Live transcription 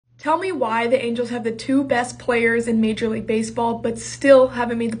Tell me why the Angels have the two best players in Major League Baseball but still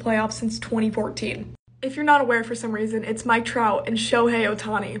haven't made the playoffs since 2014. If you're not aware for some reason, it's Mike Trout and Shohei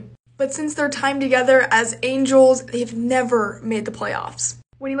Ohtani. But since their time together as Angels, they've never made the playoffs.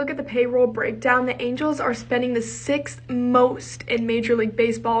 When you look at the payroll breakdown, the Angels are spending the sixth most in Major League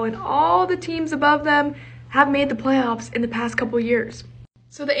Baseball, and all the teams above them have made the playoffs in the past couple years.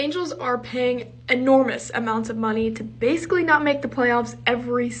 So the Angels are paying enormous amounts of money to basically not make the playoffs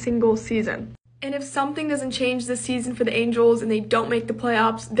every single season. And if something doesn't change this season for the Angels and they don't make the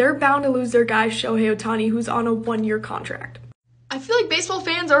playoffs, they're bound to lose their guy Shohei Ohtani, who's on a 1-year contract. I feel like baseball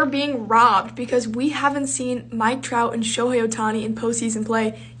fans are being robbed because we haven't seen Mike Trout and Shohei Ohtani in postseason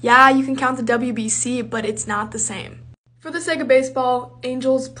play. Yeah, you can count the WBC, but it's not the same. For the sake of baseball,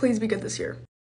 Angels, please be good this year.